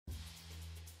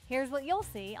Here's what you'll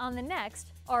see on the next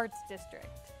Arts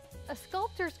District. A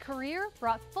sculptor's career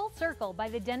brought full circle by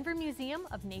the Denver Museum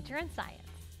of Nature and Science.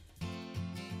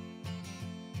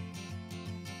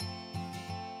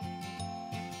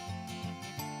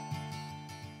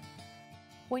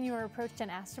 When you were approached and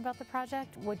asked about the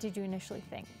project, what did you initially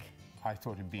think? I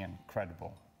thought it'd be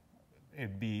incredible.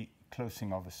 It'd be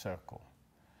closing of a circle.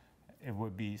 It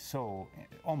would be so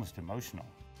almost emotional.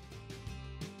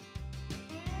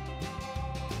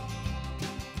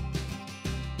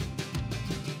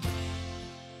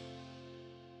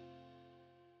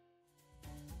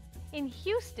 In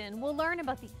Houston, we'll learn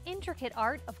about the intricate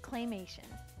art of claymation.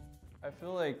 I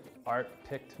feel like art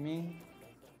picked me.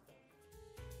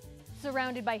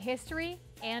 Surrounded by history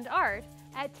and art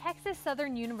at Texas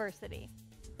Southern University.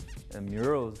 And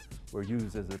murals were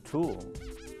used as a tool,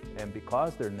 and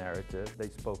because they're narrative, they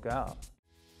spoke out.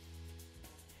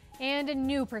 And a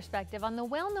new perspective on the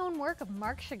well-known work of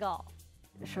Marc Chagall.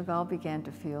 Chagall began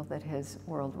to feel that his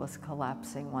world was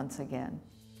collapsing once again.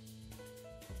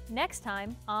 Next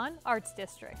time on Arts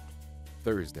District.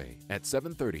 Thursday at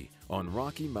 7:30 on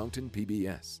Rocky Mountain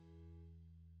PBS.